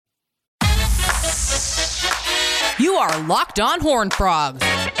You are Locked On Horned Frogs,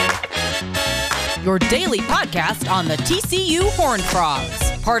 your daily podcast on the TCU Horned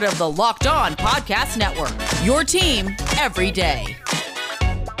Frogs, part of the Locked On Podcast Network, your team every day.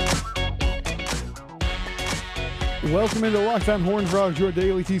 Welcome into Locked On Horned Frogs, your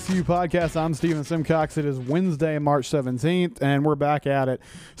daily TCU podcast. I'm Steven Simcox. It is Wednesday, March 17th, and we're back at it.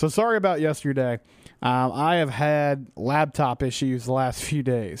 So sorry about yesterday. I have had laptop issues the last few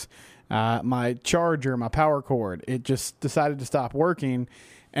days. My charger, my power cord, it just decided to stop working,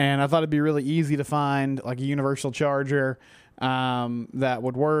 and I thought it'd be really easy to find like a universal charger that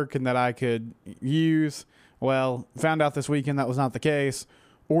would work and that I could use. Well, found out this weekend that was not the case.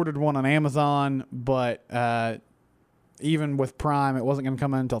 Ordered one on Amazon, but even with Prime, it wasn't going to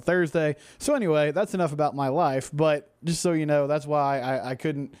come in until Thursday. So anyway, that's enough about my life. But just so you know, that's why I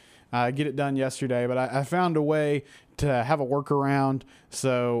couldn't get it done yesterday. But I found a way to have a workaround.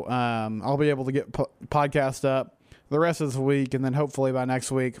 So I'll be able to get podcast up the rest of this week. And then hopefully by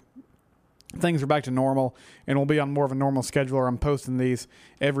next week, things are back to normal and we'll be on more of a normal schedule where I'm posting these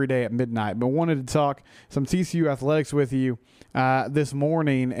every day at midnight. But wanted to talk some TCU athletics with you this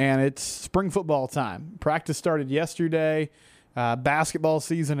morning, and it's spring football time. Practice started yesterday. Basketball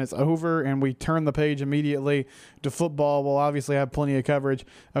season is over, and we turn the page immediately to football. We'll obviously have plenty of coverage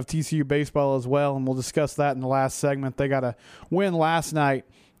of TCU baseball as well, and we'll discuss that in the last segment. They got a win last night,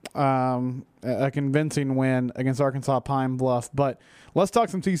 a convincing win against Arkansas Pine Bluff. But let's talk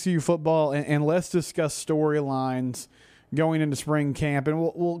some TCU football, and let's discuss storylines going into spring camp, and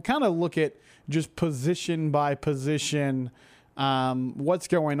we'll kind of look at just position by position, what's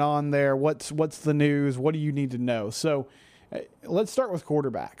going on there, what's the news, what do you need to know. So let's start with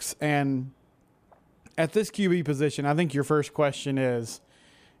quarterbacks. And at this QB position, I think your first question is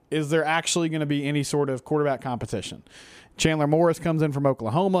there actually going to be any sort of quarterback competition? Chandler Morris comes in from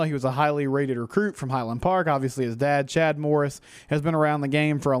Oklahoma. He was a highly rated recruit from Highland Park. Obviously, his dad, Chad Morris, has been around the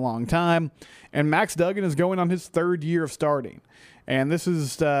game for a long time. And Max Duggan is going on his third year of starting. And this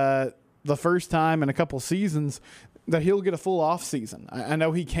is the first time in a couple seasons that he'll get a full off season. I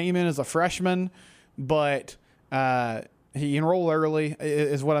know he came in as a freshman, but he enrolled early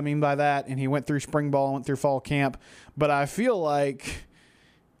is what I mean by that. And he went through spring ball, went through fall camp. But I feel like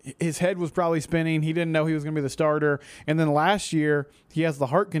his head was probably spinning. He didn't know he was going to be the starter. And then last year, he has the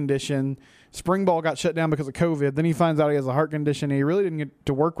heart condition. Spring ball got shut down because of COVID. Then he finds out he has a heart condition. And he really didn't get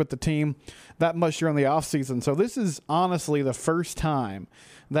to work with the team that much during the offseason. So this is honestly the first time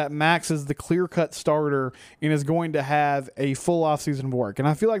that Max is the clear-cut starter and is going to have a full offseason of work. And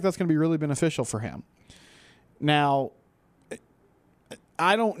I feel like that's going to be really beneficial for him. Now,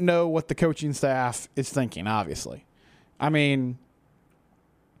 I don't know what the coaching staff is thinking, obviously. I mean,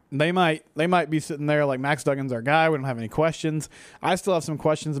 They might be sitting there like, Max Duggan's our guy. We don't have any questions. I still have some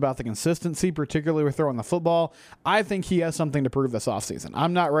questions about the consistency, particularly with throwing the football. I think he has something to prove this offseason.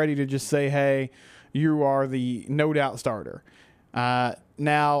 I'm not ready to just say, hey, you are the no-doubt starter.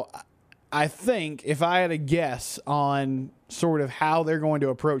 Now, I think if I had a guess on sort of how they're going to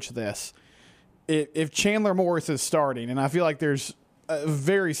approach this, if Chandler Morris is starting, and I feel like there's a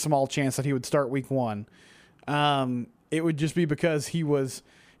very small chance that he would start week one, it would just be because he was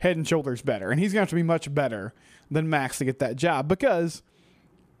head and shoulders better. And he's going to have to be much better than Max to get that job because,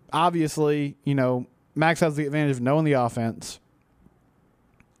 obviously, Max has the advantage of knowing the offense.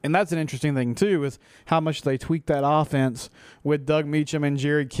 And that's an interesting thing, too, is how much they tweak that offense with Doug Meacham and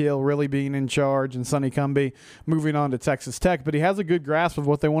Jerry Kill really being in charge and Sonny Cumbie moving on to Texas Tech. But he has a good grasp of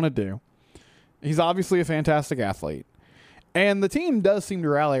what they want to do. He's obviously a fantastic athlete. And the team does seem to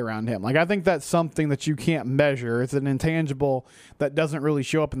rally around him. Like, I think that's something that you can't measure. It's an intangible that doesn't really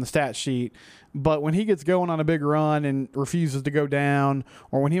show up in the stat sheet. But when he gets going on a big run and refuses to go down,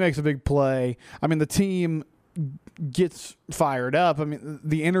 or when he makes a big play, I mean, the team gets fired up. I mean,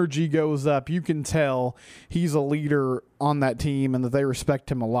 the energy goes up. You can tell he's a leader on that team and that they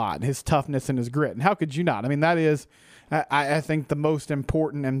respect him a lot, and his toughness and his grit. And how could you not? I mean, that is, I think, the most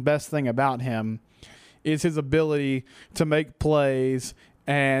important and best thing about him is his ability to make plays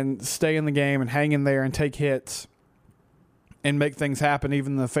and stay in the game and hang in there and take hits and make things happen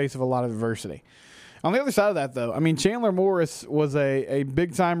even in the face of a lot of adversity. On the other side of that, though, I mean, Chandler Morris was a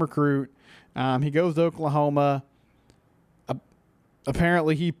big-time recruit. He goes to Oklahoma.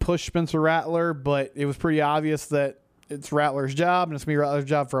 Apparently, he pushed Spencer Rattler, but it was pretty obvious that it's Rattler's job, and it's going to be Rattler's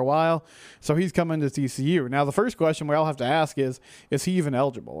job for a while. So he's coming to TCU. Now, the first question we all have to ask is he even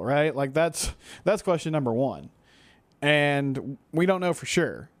eligible, right? Like, that's question number one. And we don't know for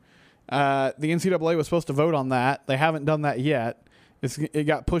sure. The NCAA was supposed to vote on that. They haven't done that yet. It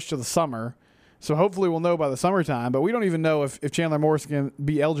got pushed to the summer. So hopefully we'll know by the summertime. But we don't even know if Chandler Morris can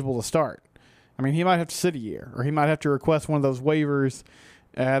be eligible to start. I mean, he might have to sit a year, or he might have to request one of those waivers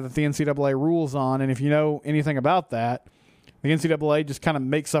that the NCAA rules on. And if you know anything about that, the NCAA just kind of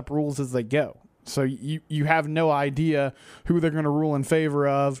makes up rules as they go. So you have no idea who they're going to rule in favor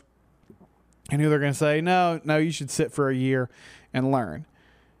of and who they're going to say, no, you should sit for a year and learn.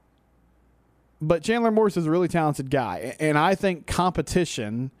 But Chandler Morris is a really talented guy, and I think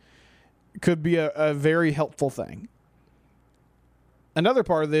competition could be a very helpful thing. Another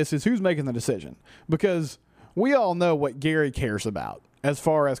part of this is who's making the decision, because we all know what Gary cares about as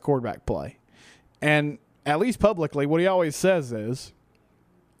far as quarterback play. And at least publicly, what he always says is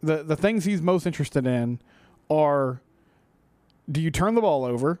the things he's most interested in are, do you turn the ball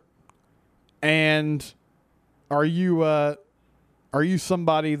over, and are you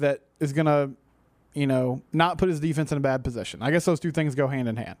somebody that is going to, not put his defense in a bad position? I guess those two things go hand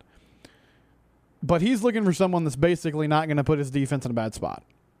in hand. But he's looking for someone that's basically not going to put his defense in a bad spot.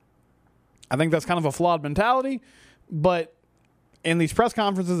 I think that's kind of a flawed mentality, but in these press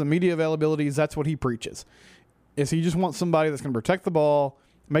conferences and media availabilities, that's what he preaches. Is he just wants somebody that's going to protect the ball,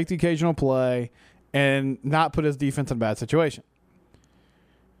 make the occasional play, and not put his defense in a bad situation.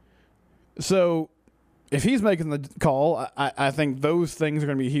 So if he's making the call, I think those things are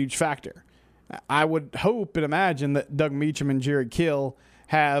going to be a huge factor. I would hope and imagine that Doug Meacham and Jared Kill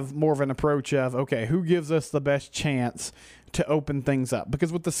have more of an approach of, okay, who gives us the best chance to open things up?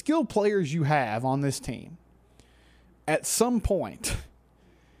 Because with the skilled players you have on this team, at some point,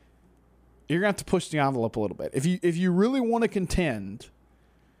 you're going to have to push the envelope a little bit. If you really want to contend,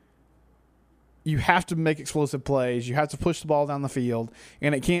 you have to make explosive plays. You have to push the ball down the field,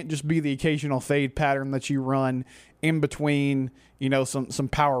 and it can't just be the occasional fade pattern that you run in between, some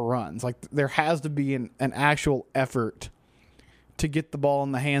power runs. Like, there has to be an actual effort to get the ball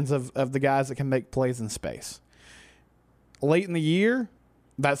in the hands of the guys that can make plays in space. Late in the year,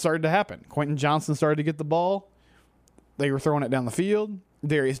 that started to happen. Quentin Johnson started to get the ball. They were throwing it down the field.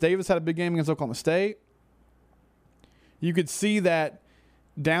 Darius Davis had a big game against Oklahoma State. You could see that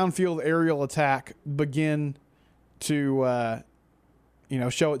downfield aerial attack begin to,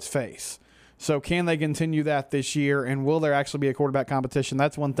 show its face. So can they continue that this year, and will there actually be a quarterback competition?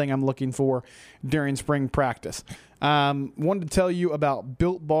 That's one thing I'm looking for during spring practice. Wanted to tell you about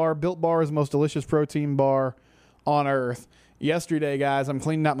Built Bar. Built Bar is the most delicious protein bar on earth. Yesterday, guys, I'm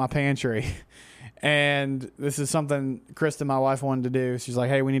cleaning out my pantry, and this is something Kristen, my wife, wanted to do. She's like,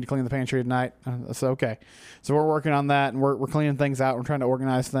 hey, we need to clean the pantry tonight. I said, okay. So we're working on that, and we're cleaning things out. We're trying to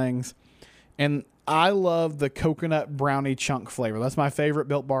organize things. And I love the coconut brownie chunk flavor. That's my favorite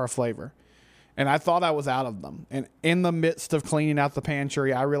Built Bar flavor. And I thought I was out of them. And in the midst of cleaning out the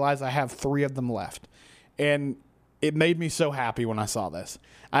pantry, I realized I have 3 of them left. And it made me so happy when I saw this.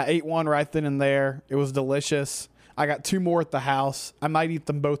 I ate one right then and there. It was delicious. I got 2 more at the house. I might eat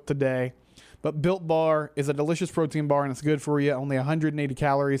them both today. But Built Bar is a delicious protein bar, and it's good for you. Only 180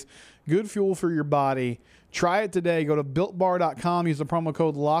 calories. Good fuel for your body. Try it today. Go to BuiltBar.com. Use the promo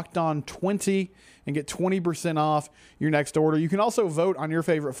code LOCKEDON20 and get 20% off your next order. You can also vote on your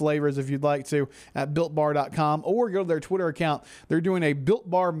favorite flavors if you'd like to at BuiltBar.com, or go to their Twitter account. They're doing a Built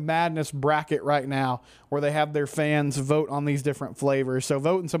Bar Madness bracket right now where they have their fans vote on these different flavors. So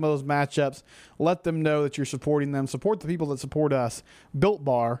vote in some of those matchups. Let them know that you're supporting them. Support the people that support us.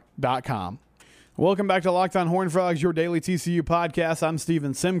 BuiltBar.com. Welcome back to Locked On Horned Frogs, your daily TCU podcast. I'm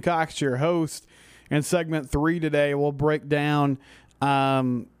Steven Simcox, your host. In segment 3 today, we'll break down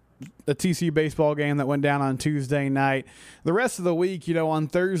the TCU baseball game that went down on Tuesday night. The rest of the week, on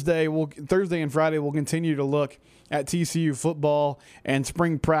Thursday and Friday, we'll continue to look at TCU football and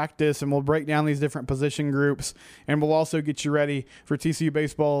spring practice, and we'll break down these different position groups, and we'll also get you ready for TCU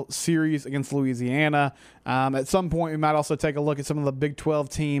baseball series against Louisiana. At some point, we might also take a look at some of the Big 12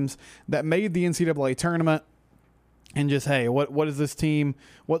 teams that made the NCAA tournament. And just, hey, what is this team?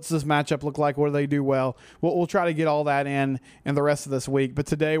 What's this matchup look like? What do they do well? We'll try to get all that in the rest of this week. But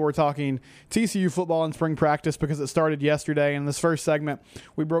today we're talking TCU football and spring practice because it started yesterday. In this first segment,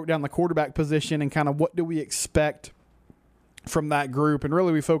 we broke down the quarterback position and kind of what do we expect from that group. And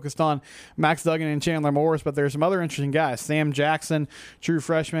really we focused on Max Duggan and Chandler Morris, but there's some other interesting guys. Sam Jackson, true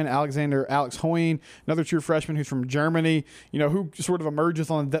freshman, Alex Hoying, another true freshman who's from Germany, who sort of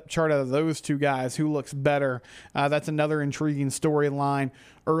emerges on the depth chart out of those two guys, who looks better. That's another intriguing storyline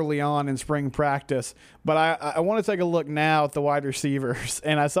early on in spring practice. But I want to take a look now at the wide receivers.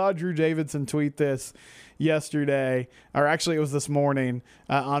 And I saw Drew Davidson tweet this yesterday, or actually it was this morning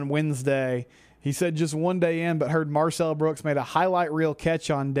on Wednesday. He said just one day in, but heard Marcel Brooks made a highlight reel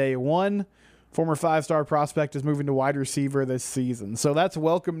catch on day 1. Former 5-star prospect is moving to wide receiver this season. So that's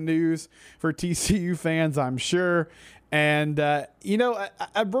welcome news for TCU fans, I'm sure. And, I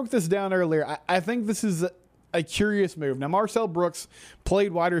broke this down earlier. I think this is a curious move. Now, Marcel Brooks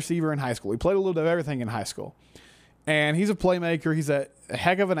played wide receiver in high school. He played a little bit of everything in high school. And he's a playmaker. He's a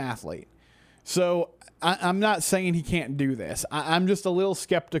heck of an athlete. So I'm not saying he can't do this. I'm just a little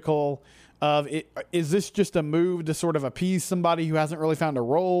skeptical of it. Is this just a move to sort of appease somebody who hasn't really found a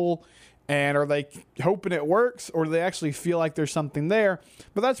role? And are they hoping it works, or do they actually feel like there's something there?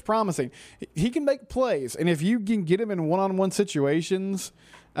 But that's promising. He can make plays. And if you can get him in one-on-one situations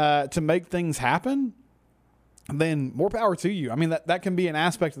to make things happen, then more power to you. I mean, that can be an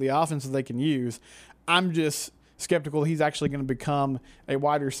aspect of the offense that they can use. I'm just skeptical he's actually going to become a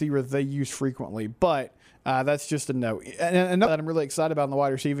wide receiver that they use frequently. But that's just a note. And another that I'm really excited about in the wide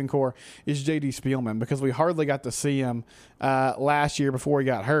receiving core is J.D. Spielman, because we hardly got to see him last year before he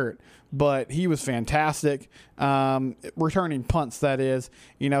got hurt. But he was fantastic, returning punts, that is.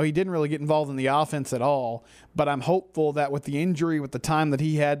 He didn't really get involved in the offense at all. But I'm hopeful that with the injury, with the time that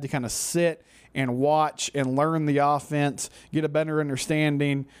he had to kind of sit and watch and learn the offense, get a better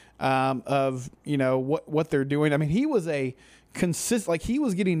understanding of what they're doing. I mean, he was he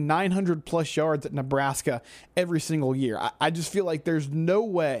was getting 900 plus yards at Nebraska every single year. I just feel like there's no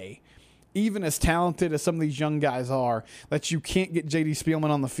way, even as talented as some of these young guys are, that you can't get J.D. Spielman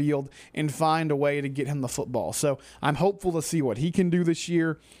on the field and find a way to get him the football. So I'm hopeful to see what he can do this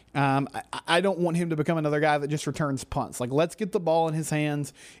year. I don't want him to become another guy that just returns punts. Like, let's get the ball in his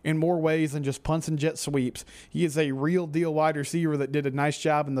hands in more ways than just punts and jet sweeps. He is a real deal wide receiver that did a nice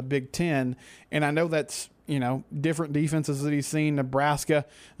job in the Big Ten. And I know that's, different defenses that he's seen. Nebraska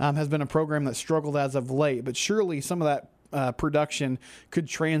has been a program that struggled as of late, but surely some of that production could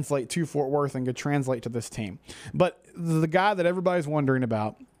translate to Fort Worth and could translate to this team. But the guy that everybody's wondering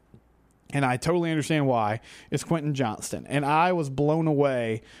about, and I totally understand why, is Quentin Johnston. And I was blown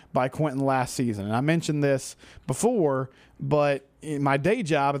away by Quentin last season. And I mentioned this before, but in my day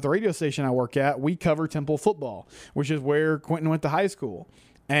job at the radio station I work at, we cover Temple football, which is where Quentin went to high school.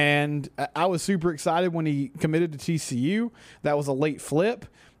 And I was super excited when he committed to TCU. That was a late flip.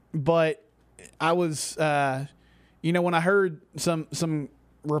 But I was, when I heard some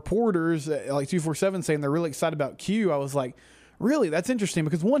reporters like 247 saying they're really excited about Q, I was like, really? That's interesting,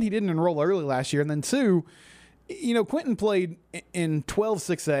 because one, he didn't enroll early last year. And then two, Quentin played in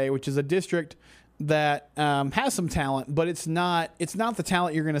 12-6A, which is a district that has some talent, but it's not the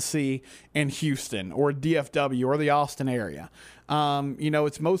talent you're going to see in Houston or DFW or the Austin area.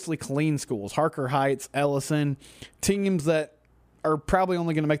 It's mostly clean schools, Harker Heights, Ellison, teams that are probably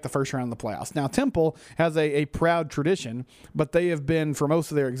only going to make the first round of the playoffs. Now, Temple has a proud tradition, but they have been, for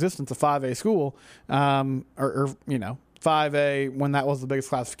most of their existence, a 5A school, 5A when that was the biggest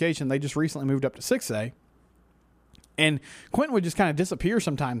classification. They just recently moved up to 6A. And Quentin would just kind of disappear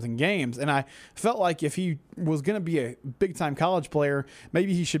sometimes in games. And I felt like if he was going to be a big-time college player,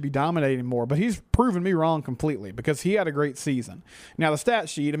 maybe he should be dominating more. But he's proven me wrong completely, because he had a great season. Now, the stat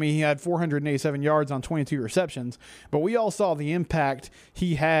sheet, he had 487 yards on 22 receptions. But we all saw the impact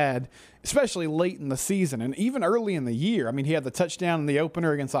he had, especially late in the season and even early in the year. He had the touchdown in the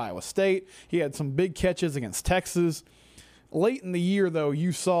opener against Iowa State. He had some big catches against Texas. Late in the year, though,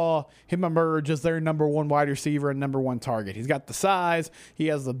 you saw him emerge as their number one wide receiver and number one target. He's got the size. He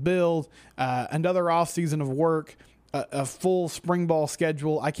has the build. Another offseason of work, a full spring ball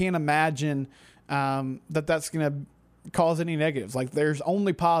schedule. I can't imagine that's going to cause any negatives. Like, there's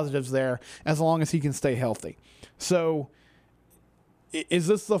only positives there as long as he can stay healthy. So is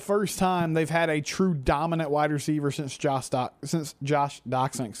this the first time they've had a true dominant wide receiver since Josh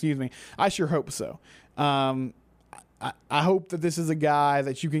Doctson? Excuse me. I sure hope so. I hope that this is a guy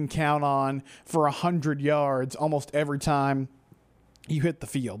that you can count on for 100 yards almost every time you hit the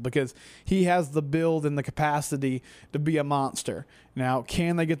field, because he has the build and the capacity to be a monster. Now,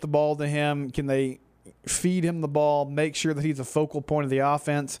 can they get the ball to him? Can they feed him the ball, make sure that he's a focal point of the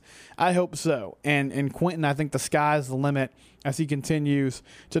offense? I hope so. And Quentin, I think the sky's the limit as he continues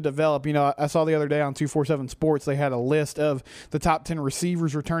to develop. I saw the other day on 247 Sports, they had a list of the top 10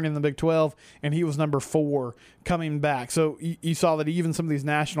 receivers returning in the Big 12, and he was number 4 coming back. So you saw that even some of these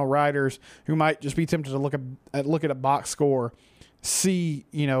national writers who might just be tempted to look at a box score see,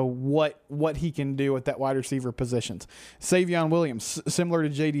 what he can do at that wide receiver positions. Savion Williams, similar to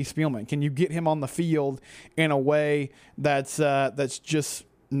J.D. Spielman. Can you get him on the field in a way that's just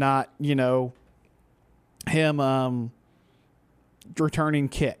not, him returning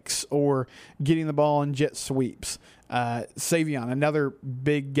kicks or getting the ball in jet sweeps? Savion, another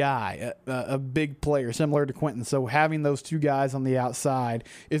big guy, a big player, similar to Quentin. So having those two guys on the outside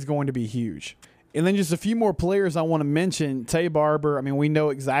is going to be huge. And then just a few more players I want to mention. Tay Barber, I mean, we know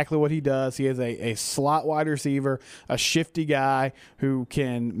exactly what he does. He is a slot wide receiver, a shifty guy who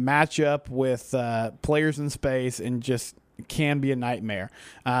can match up with players in space and just can be a nightmare.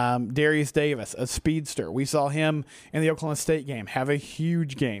 Darius Davis, a speedster. We saw him in the Oklahoma State game have a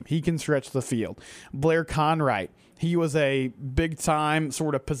huge game. He can stretch the field. Blair Conwright, he was a big-time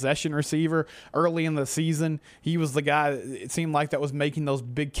sort of possession receiver early in the season. He was the guy, it seemed like, that was making those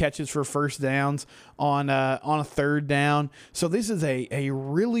big catches for first downs on a third down. So this is a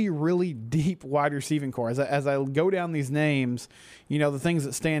really, really deep wide receiving core. As I go down these names, you know, the things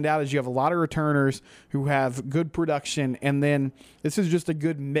that stand out is you have a lot of returners who have good production, and then this is just a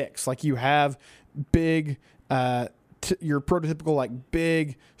good mix. Like, you have big your prototypical, like,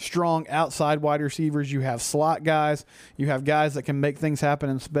 big, strong outside wide receivers. You have slot guys. You have guys that can make things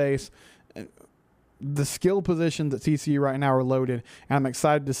happen in space. The skill positions at TCU right now are loaded, and I'm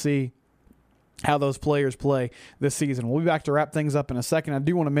excited to see how those players play this season. We'll be back to wrap things up in a second. I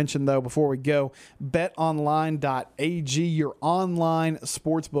do want to mention, though, before we go, betonline.ag, your online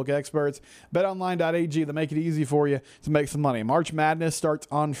sportsbook experts. Betonline.ag, they make it easy for you to make some money. March Madness starts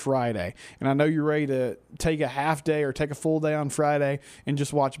on Friday, and I know you're ready to take a half day or take a full day on Friday and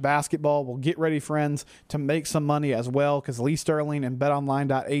just watch basketball. Well, get ready, friends, to make some money as well, because Lee Sterling and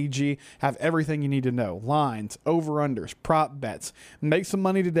betonline.ag have everything you need to know. Lines, over-unders, prop bets. Make some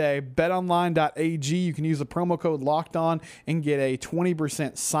money today. betonline.ag. You can use the promo code LOCKEDON and get a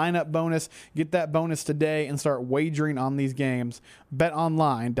 20% sign-up bonus. Get that bonus today and start wagering on these games.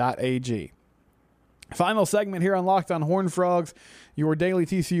 betonline.ag. Final segment here on Locked On Horned Frogs, your daily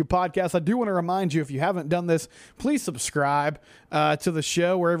TCU podcast. I do want to remind you, if you haven't done this, please subscribe to the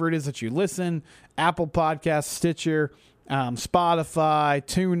show wherever it is that you listen. Apple Podcasts, Stitcher, Spotify,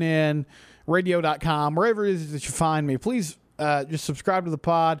 TuneIn, radio.com, wherever it is that you find me. Please just subscribe to the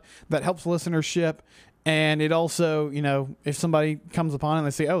pod. That helps listenership. And it also, you know, if somebody comes upon it and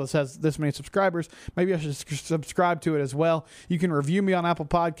they say, oh, this has this many subscribers, maybe I should subscribe to it as well. You can review me on Apple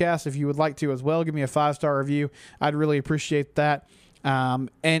Podcasts if you would like to as well. Give me a 5-star review. I'd really appreciate that.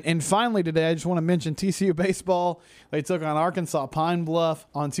 And finally today, I just want to mention TCU baseball. They took on Arkansas Pine Bluff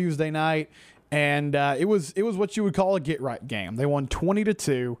on Tuesday night, and it was what you would call a get-right game. They won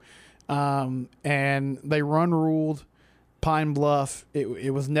 20-2, and they run-ruled Pine Bluff.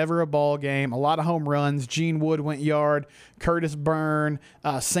 It was never a ball game. A lot of home runs. Gene Wood went yard. Curtis Byrne,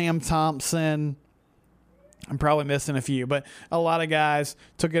 Sam Thompson. I'm probably missing a few, but a lot of guys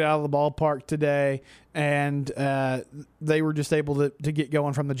took it out of the ballpark today, and they were just able to get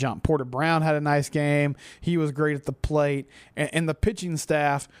going from the jump. Porter Brown had a nice game. He was great at the plate, and the pitching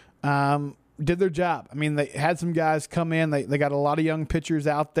staff did their job. I mean, they had some guys come in. They got a lot of young pitchers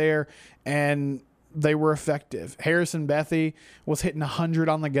out there, and they were effective. Harrison Bethy was hitting 100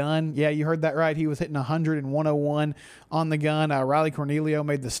 on the gun. Yeah, you heard that right. He was hitting 100 and 101 on the gun. Riley Cornelio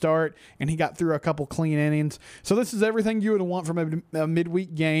made the start, and he got through a couple clean innings. So this is everything you would want from a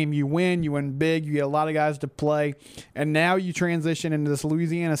midweek game. You win big, you get a lot of guys to play, and now you transition into this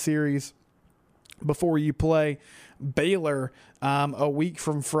Louisiana series before you play Baylor a week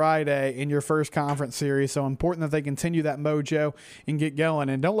from Friday in your first conference series. So important that they continue that mojo and get going.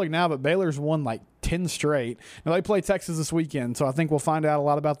 And don't look now, but Baylor's won like 10 straight. Now they play Texas this weekend, so I think we'll find out a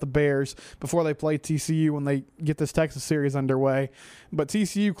lot about the Bears before they play TCU when they get this Texas series underway. But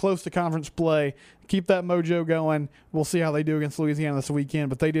TCU close to conference play. Keep that mojo going. We'll see how they do against Louisiana this weekend,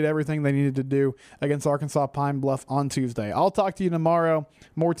 but they did everything they needed to do against Arkansas Pine Bluff on Tuesday. I'll talk to you tomorrow.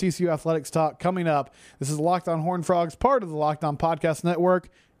 More TCU athletics talk coming up. This is Locked On Horned Frogs, part of the Locked On Podcast Network,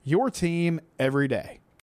 your team every day.